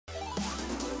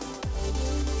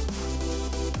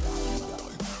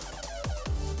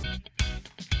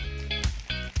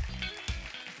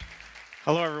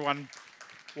Hello, everyone.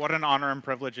 What an honor and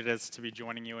privilege it is to be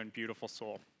joining you in beautiful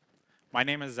Seoul. My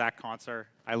name is Zach Koncir.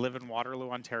 I live in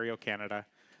Waterloo, Ontario, Canada,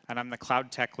 and I'm the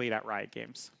Cloud Tech Lead at Riot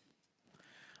Games.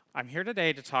 I'm here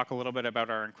today to talk a little bit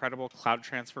about our incredible cloud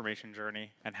transformation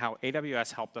journey and how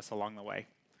AWS helped us along the way.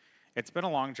 It's been a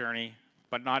long journey,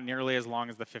 but not nearly as long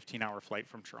as the 15-hour flight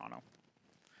from Toronto.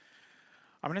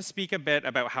 I'm going to speak a bit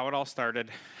about how it all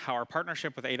started, how our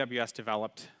partnership with AWS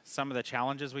developed, some of the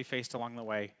challenges we faced along the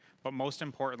way, but most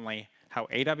importantly, how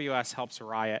AWS helps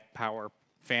Riot power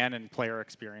fan and player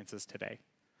experiences today.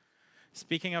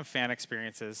 Speaking of fan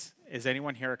experiences, is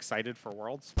anyone here excited for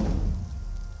Worlds?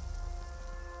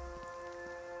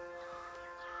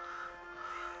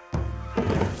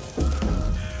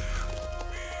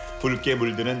 붉게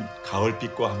물드는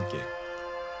가을빛과 함께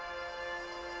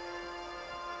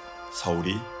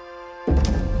서울이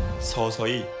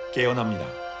서서히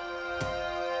깨어납니다.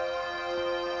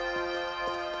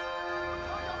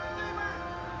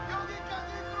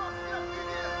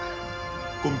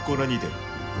 꿈꾸는 이들,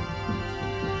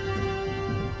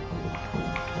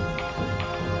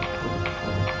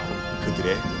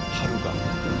 그들의 하루가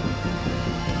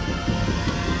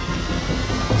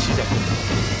시작됩니다.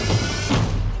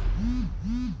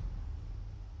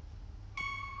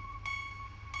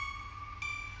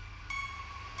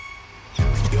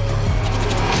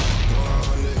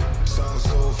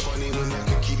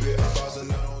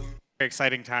 Very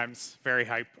exciting times, very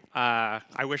hype.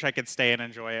 I wish I could stay and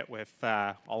enjoy it with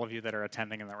all of you that are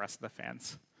attending and the rest of the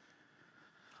fans.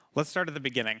 Let's start at the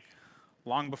beginning,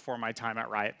 long before my time at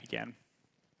Riot began.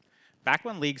 Back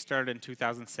when League started in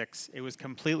 2006, it was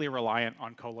completely reliant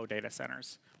on colo data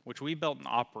centers, which we built and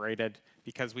operated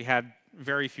because we had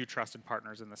very few trusted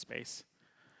partners in the space.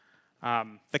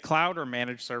 The cloud or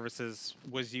managed services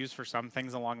was used for some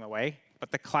things along the way,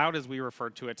 but the cloud as we refer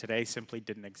to it today simply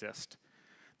didn't exist.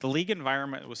 The League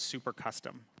environment was super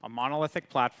custom, a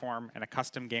monolithic platform and a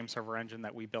custom game server engine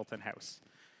that we built in-house.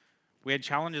 We had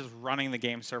challenges running the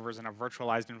game servers in a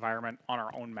virtualized environment on our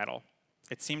own metal.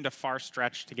 It seemed a far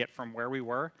stretch to get from where we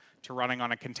were to running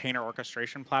on a container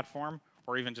orchestration platform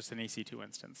or even just an EC2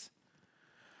 instance.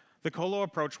 The colo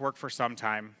approach worked for some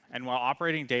time, and while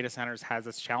operating data centers has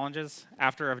its challenges,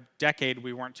 after a decade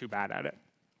we weren't too bad at it.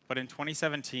 But in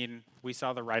 2017, we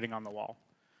saw the writing on the wall.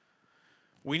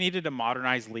 We needed to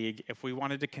modernize League if we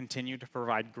wanted to continue to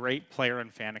provide great player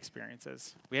and fan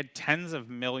experiences. We had tens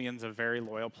of millions of very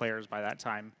loyal players by that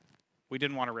time. We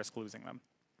didn't want to risk losing them.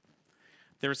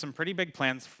 There were some pretty big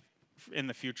plans in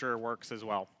the future works as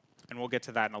well, and we'll get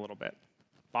to that in a little bit.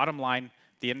 Bottom line,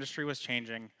 the industry was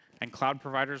changing, and cloud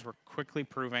providers were quickly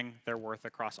proving their worth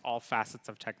across all facets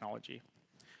of technology,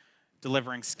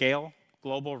 delivering scale,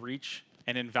 global reach,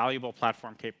 and invaluable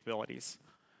platform capabilities.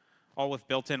 All with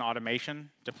built-in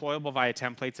automation, deployable via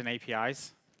templates and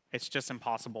APIs, it's just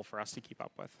impossible for us to keep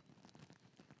up with.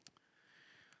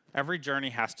 Every journey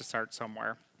has to start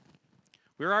somewhere.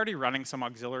 We were already running some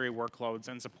auxiliary workloads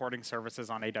and supporting services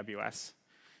on AWS.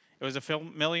 It was a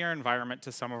familiar environment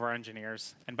to some of our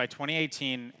engineers, and by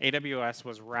 2018, AWS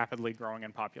was rapidly growing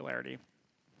in popularity.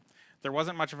 There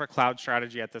wasn't much of a cloud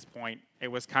strategy at this point. It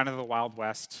was kind of the Wild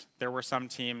West. There were some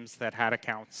teams that had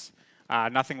accounts.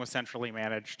 Nothing was centrally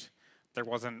managed. There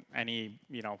wasn't any,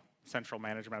 central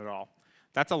management at all.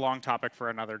 That's a long topic for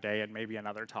another day and maybe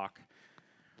another talk.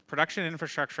 Production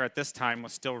infrastructure at this time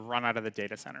was still run out of the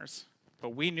data centers,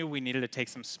 but we knew we needed to take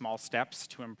some small steps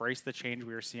to embrace the change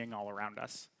we were seeing all around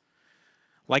us.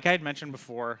 Like I had mentioned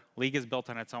before, League is built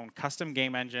on its own custom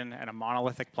game engine and a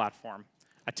monolithic platform.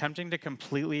 Attempting to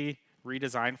completely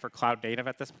redesign for cloud native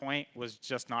at this point was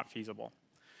just not feasible.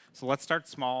 So let's start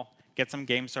small, get some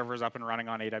game servers up and running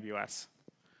on AWS.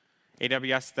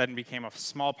 AWS then became a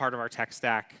small part of our tech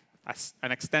stack,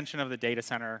 an extension of the data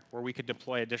center where we could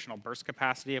deploy additional burst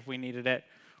capacity if we needed it,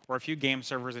 or a few game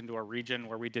servers into a region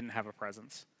where we didn't have a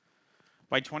presence.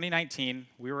 By 2019,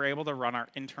 we were able to run our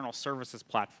internal services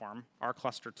platform, our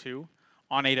Cluster 2,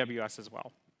 on AWS as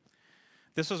well.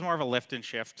 This was more of a lift and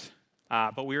shift,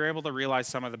 but we were able to realize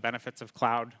some of the benefits of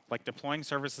cloud, like deploying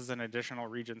services in additional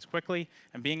regions quickly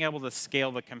and being able to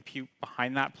scale the compute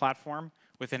behind that platform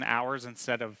within hours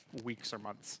instead of weeks or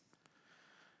months.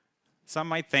 Some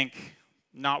might think,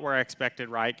 not where I expected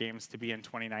Riot Games to be in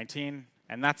 2019,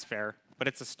 and that's fair, but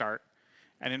it's a start.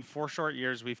 And in 4 short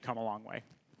years, we've come a long way.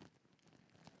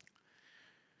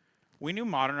 We knew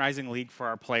modernizing League for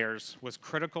our players was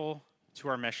critical to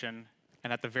our mission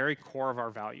and at the very core of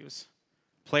our values.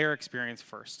 Player experience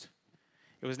first.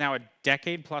 It was now a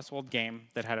decade-plus-old game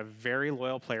that had a very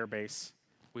loyal player base.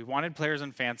 We wanted players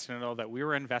and fans to know that we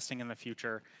were investing in the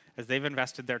future as they've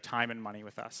invested their time and money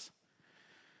with us.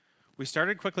 We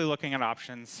started quickly looking at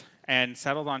options and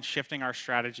settled on shifting our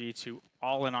strategy to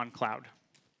all in on cloud.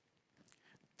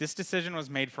 This decision was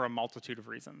made for a multitude of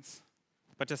reasons.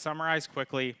 But to summarize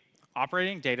quickly,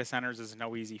 operating data centers is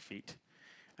no easy feat.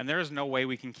 And there is no way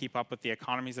we can keep up with the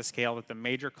economies of scale that the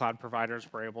major cloud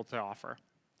providers were able to offer.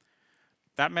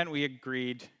 That meant we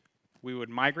agreed we would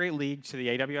migrate League to the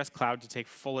AWS cloud to take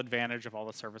full advantage of all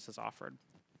the services offered.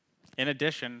 In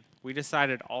addition, we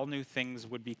decided all new things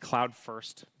would be cloud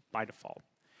first by default.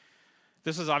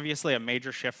 This was obviously a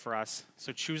major shift for us,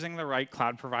 so choosing the right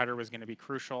cloud provider was going to be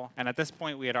crucial, and at this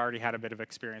point we had already had a bit of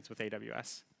experience with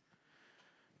AWS.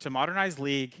 To modernize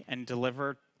League and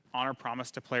deliver on our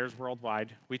promise to players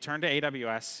worldwide, we turned to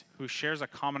AWS, who shares a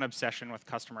common obsession with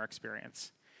customer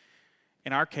experience.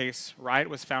 In our case, Riot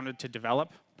was founded to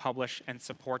develop, publish, and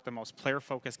support the most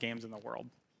player-focused games in the world.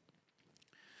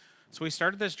 So we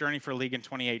started this journey for League in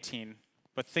 2018,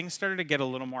 but things started to get a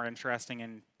little more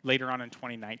interesting later on in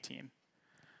 2019.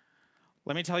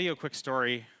 Let me tell you a quick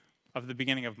story of the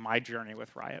beginning of my journey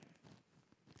with Riot.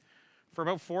 For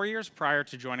about 4 years prior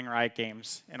to joining Riot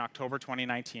Games in October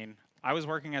 2019, I was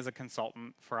working as a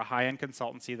consultant for a high-end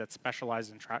consultancy that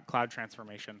specialized in cloud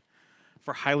transformation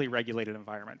for highly regulated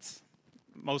environments,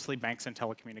 mostly banks and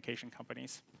telecommunication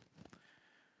companies.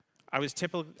 I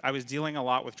was dealing a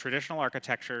lot with traditional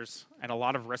architectures and a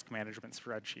lot of risk management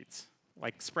spreadsheets.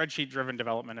 Like spreadsheet-driven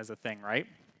development is a thing, right?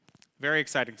 Very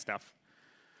exciting stuff.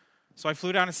 So I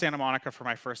flew down to Santa Monica for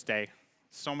my first day.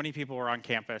 So many people were on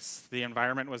campus. The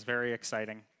environment was very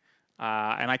exciting.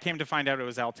 And I came to find out it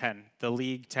was L10. The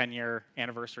League 10-year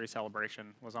anniversary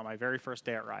celebration was on my very first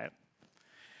day at Riot.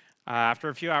 After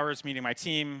a few hours meeting my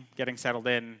team, getting settled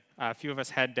in, a few of us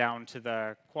head down to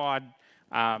the quad,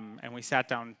 and we sat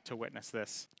down to witness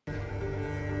this.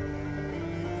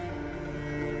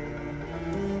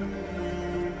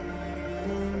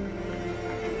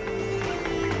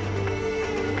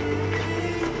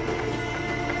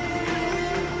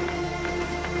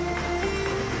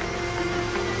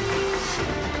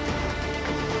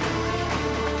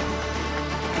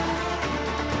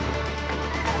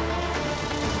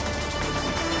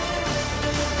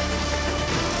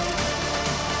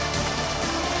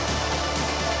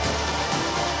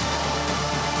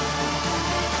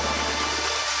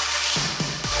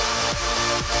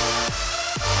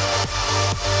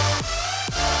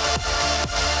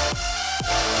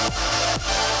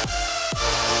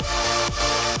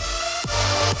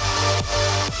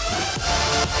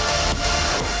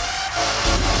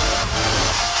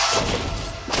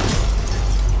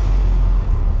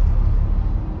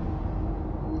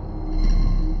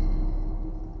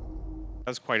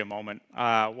 That was quite a moment.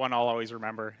 One I'll always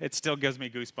remember. It still gives me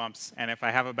goosebumps, and if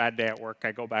I have a bad day at work,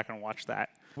 I go back and watch that.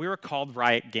 We were called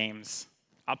Riot Games.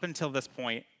 Up until this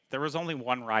point, there was only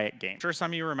one Riot game. I'm sure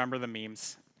some of you remember the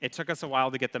memes. It took us a while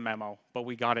to get the memo, but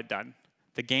we got it done.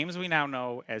 The games we now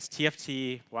know as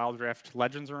TFT, Wild Rift,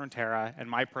 Legends of Runeterra, and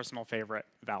my personal favorite,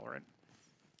 Valorant.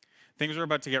 Things are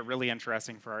about to get really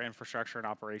interesting for our infrastructure and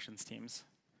operations teams.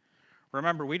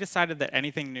 Remember, we decided that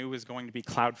anything new was going to be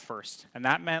cloud first, and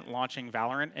that meant launching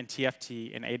Valorant and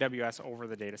TFT in AWS over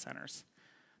the data centers.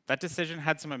 That decision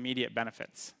had some immediate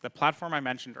benefits. The platform I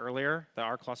mentioned earlier, the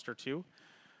R Cluster 2,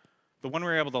 the one we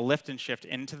were able to lift and shift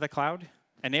into the cloud,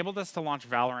 enabled us to launch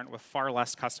Valorant with far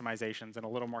less customizations and a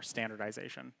little more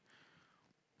standardization.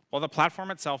 While the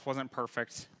platform itself wasn't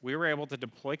perfect, we were able to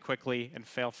deploy quickly and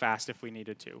fail fast if we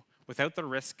needed to, without the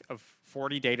risk of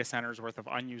 40 data centers worth of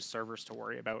unused servers to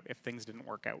worry about if things didn't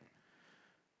work out.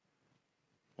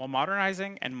 While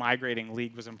modernizing and migrating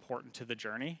League was important to the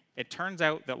journey, it turns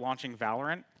out that launching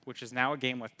Valorant, which is now a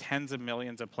game with tens of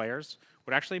millions of players,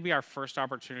 would actually be our first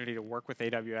opportunity to work with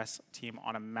AWS team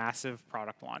on a massive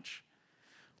product launch.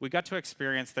 We got to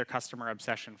experience their customer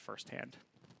obsession firsthand.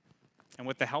 And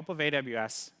with the help of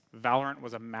AWS, Valorant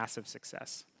was a massive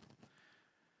success.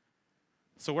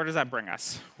 So where does that bring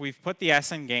us? We've put the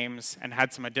S in games and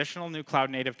had some additional new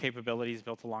cloud-native capabilities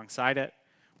built alongside it,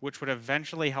 which would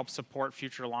eventually help support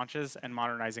future launches and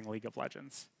modernizing League of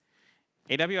Legends.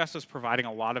 AWS was providing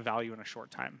a lot of value in a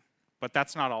short time, but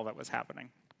that's not all that was happening.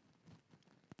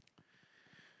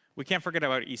 We can't forget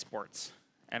about esports,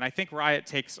 and I think Riot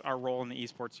takes our role in the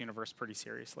esports universe pretty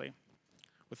seriously.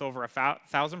 With over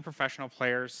 1,000 professional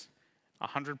players,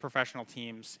 100 professional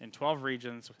teams in 12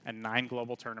 regions and 9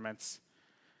 global tournaments,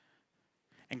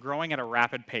 and growing at a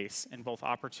rapid pace in both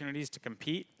opportunities to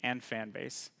compete and fan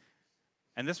base.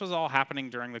 And this was all happening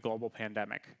during the global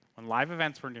pandemic, when live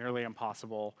events were nearly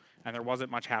impossible and there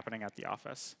wasn't much happening at the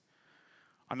office.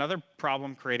 Another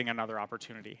problem creating another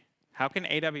opportunity. How can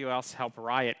AWS help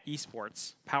Riot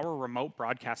Esports power remote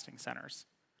broadcasting centers?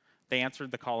 they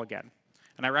answered the call again.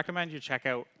 And I recommend you check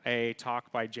out a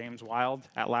talk by James Wild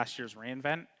at last year's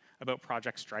reInvent about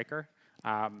Project Striker,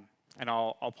 and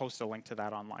I'll post a link to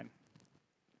that online.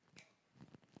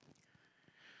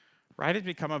 Riot has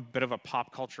become a bit of a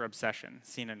pop culture obsession,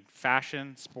 seen in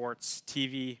fashion, sports,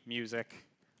 TV, music.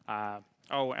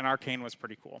 Oh, and Arcane was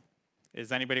pretty cool.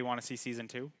 Does anybody want to see season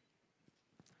 2?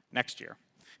 Next year.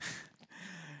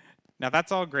 Now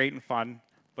that's all great and fun,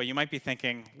 but you might be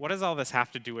thinking, what does all this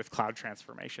have to do with cloud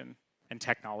transformation and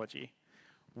technology?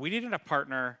 We needed a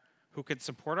partner who could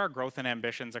support our growth and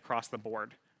ambitions across the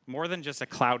board, more than just a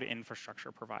cloud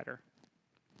infrastructure provider.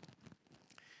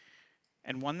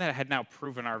 And one that had now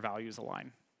proven our values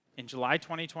align. In July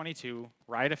 2022,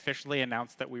 Riot officially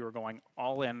announced that we were going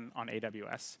all in on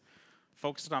AWS,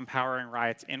 focused on powering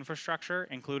Riot's infrastructure,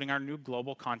 including our new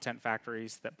global content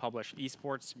factories that publish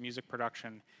esports, music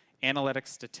production, analytics,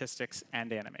 statistics,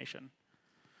 and animation.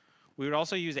 We would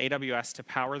also use AWS to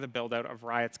power the build-out of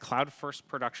Riot's cloud-first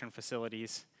production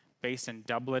facilities based in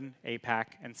Dublin, APAC,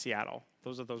 and Seattle.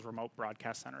 Those are those remote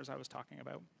broadcast centers I was talking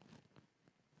about.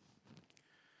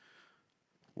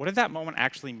 What did that moment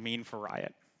actually mean for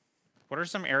Riot? What are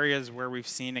some areas where we've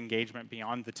seen engagement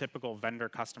beyond the typical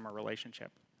vendor-customer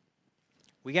relationship?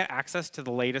 We get access to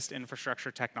the latest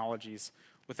infrastructure technologies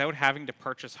without having to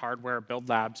purchase hardware, build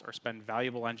labs, or spend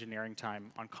valuable engineering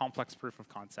time on complex proof of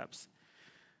concepts.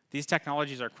 These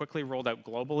technologies are quickly rolled out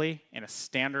globally in a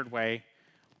standard way.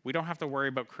 We don't have to worry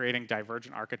about creating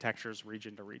divergent architectures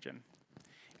region to region.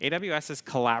 AWS is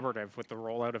collaborative with the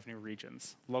rollout of new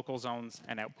regions, local zones,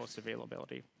 and outpost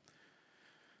availability.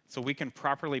 So we can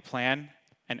properly plan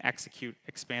and execute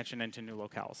expansion into new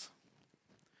locales.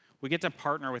 We get to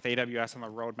partner with AWS on the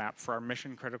roadmap for our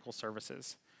mission-critical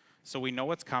services, so we know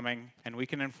what's coming, and we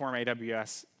can inform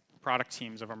AWS product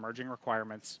teams of emerging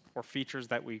requirements or features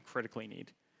that we critically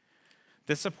need.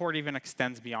 This support even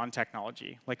extends beyond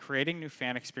technology, like creating new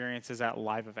fan experiences at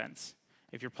live events.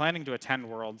 If you're planning to attend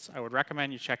Worlds, I would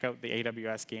recommend you check out the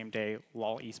AWS Game Day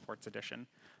LOL Esports Edition.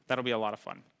 That'll be a lot of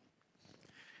fun.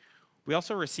 We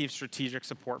also receive strategic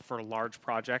support for large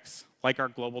projects, like our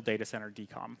global data center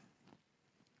DCOM.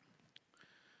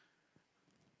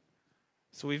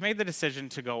 So we've made the decision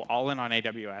to go all in on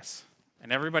AWS,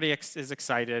 and everybody is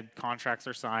excited, contracts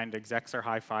are signed, execs are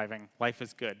high-fiving, life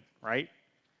is good, right?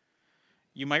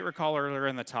 You might recall earlier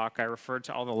in the talk, I referred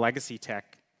to all the legacy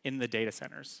tech in the data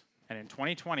centers. And in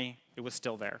 2020, it was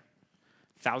still there.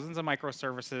 Thousands of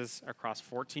microservices across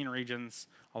 14 regions,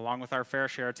 along with our fair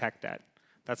share of tech debt.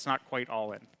 That's not quite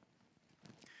all in.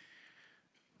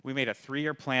 We made a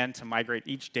 3-year plan to migrate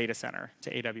each data center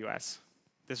to AWS.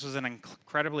 This was an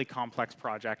incredibly complex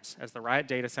project, as the Riot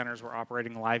data centers were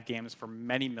operating live games for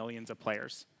many millions of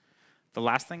players. The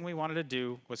last thing we wanted to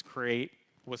do was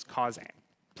cause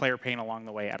player pain along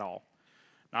the way at all.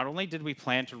 Not only did we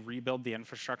plan to rebuild the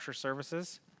infrastructure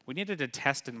services, we needed to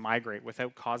test and migrate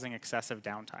without causing excessive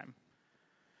downtime.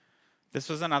 This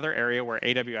was another area where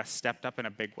AWS stepped up in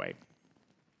a big way.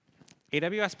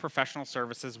 AWS Professional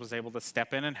Services was able to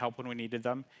step in and help when we needed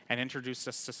them and introduced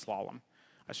us to Slalom,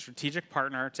 a strategic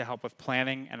partner to help with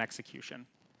planning and execution.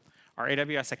 Our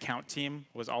AWS account team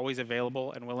was always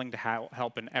available and willing to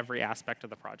help in every aspect of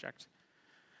the project.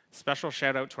 Special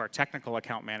shout out to our technical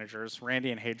account managers,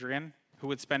 Randy and Hadrian, who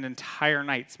would spend entire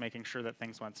nights making sure that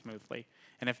things went smoothly.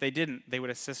 And if they didn't, they would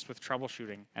assist with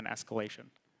troubleshooting and escalation.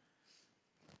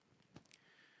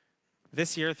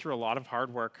 This year, through a lot of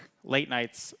hard work, late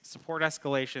nights, support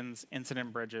escalations,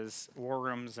 incident bridges, war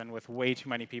rooms, and with way too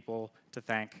many people to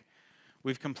thank,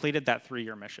 we've completed that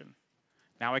 3-year mission.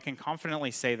 Now I can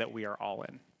confidently say that we are all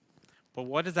in. But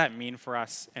what does that mean for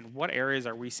us, and what areas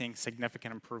are we seeing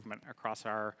significant improvement across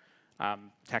our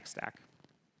tech stack?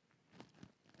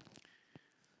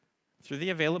 Through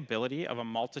the availability of a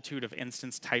multitude of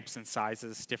instance types and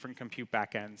sizes, different compute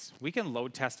backends, we can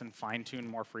load test and fine-tune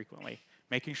more frequently,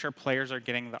 making sure players are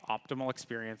getting the optimal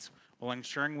experience while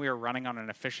ensuring we are running on an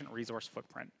efficient resource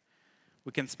footprint.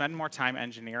 We can spend more time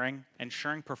engineering,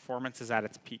 ensuring performance is at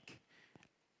its peak.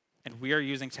 And we are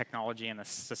using technology in a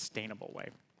sustainable way.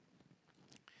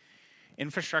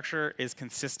 Infrastructure is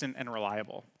consistent and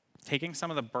reliable, taking some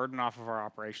of the burden off of our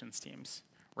operations teams.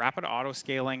 Rapid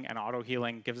auto-scaling and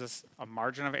auto-healing gives us a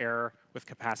margin of error with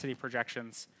capacity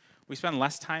projections. We spend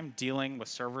less time dealing with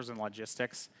servers and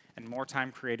logistics and more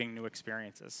time creating new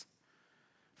experiences.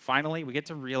 Finally, we get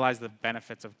to realize the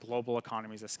benefits of global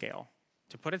economies of scale.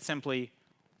 To put it simply,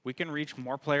 we can reach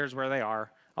more players where they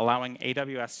are, allowing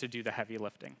AWS to do the heavy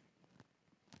lifting.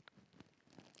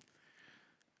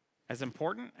 As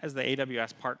important as the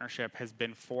AWS partnership has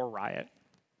been for Riot,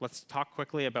 let's talk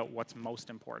quickly about what's most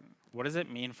important. What does it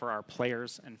mean for our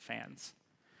players and fans?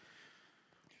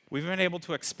 We've been able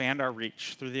to expand our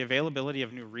reach through the availability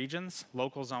of new regions,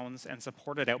 local zones, and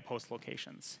supported outpost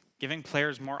locations, giving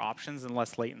players more options and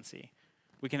less latency.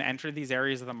 We can enter these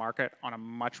areas of the market on a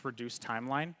much reduced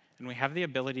timeline, and we have the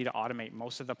ability to automate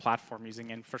most of the platform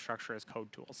using infrastructure as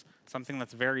code tools, something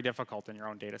that's very difficult in your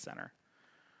own data center.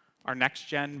 Our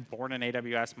next-gen born in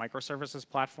AWS microservices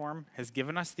platform has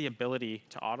given us the ability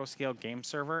to auto-scale game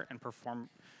server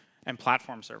and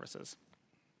platform services,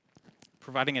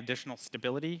 providing additional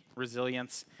stability,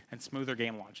 resilience, and smoother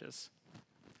game launches.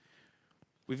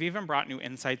 We've even brought new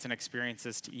insights and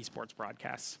experiences to esports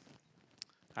broadcasts.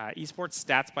 Esports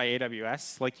stats by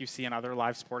AWS, like you see in other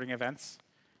live sporting events,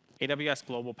 AWS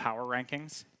Global Power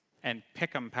Rankings, and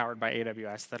Pick'em powered by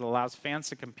AWS that allows fans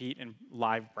to compete in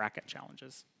live bracket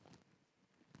challenges.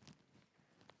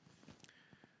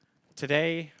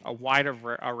 Today, a wide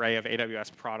array of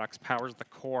AWS products powers the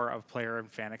core of player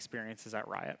and fan experiences at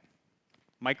Riot.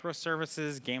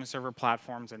 Microservices, game server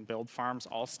platforms, and build farms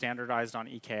all standardized on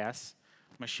EKS,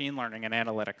 machine learning and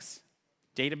analytics,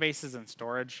 databases and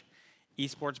storage,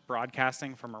 esports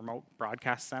broadcasting from remote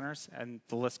broadcast centers, and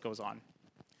the list goes on.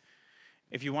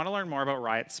 If you want to learn more about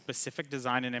Riot's specific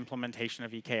design and implementation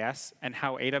of EKS and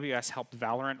how AWS helped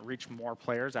Valorant reach more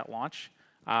players at launch,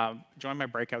 join my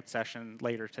breakout session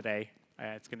later today.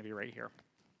 It's going to be right here.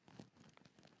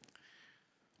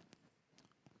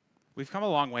 We've come a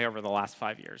long way over the last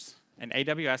 5 years, and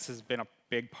AWS has been a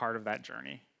big part of that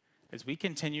journey. As we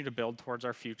continue to build towards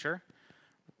our future,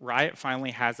 Riot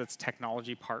finally has its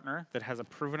technology partner that has a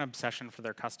proven obsession for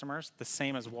their customers, the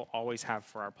same as we'll always have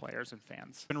for our players and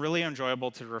fans. It's been really enjoyable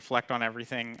to reflect on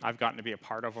everything I've gotten to be a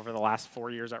part of over the last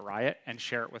 4 years at Riot and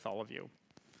share it with all of you.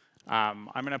 I'm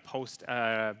going to post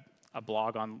a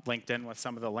blog on LinkedIn with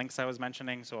some of the links I was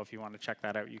mentioning, so if you want to check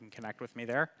that out, you can connect with me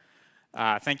there.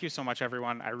 Thank you so much,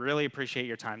 everyone. I really appreciate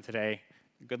your time today.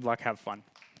 Good luck, have fun.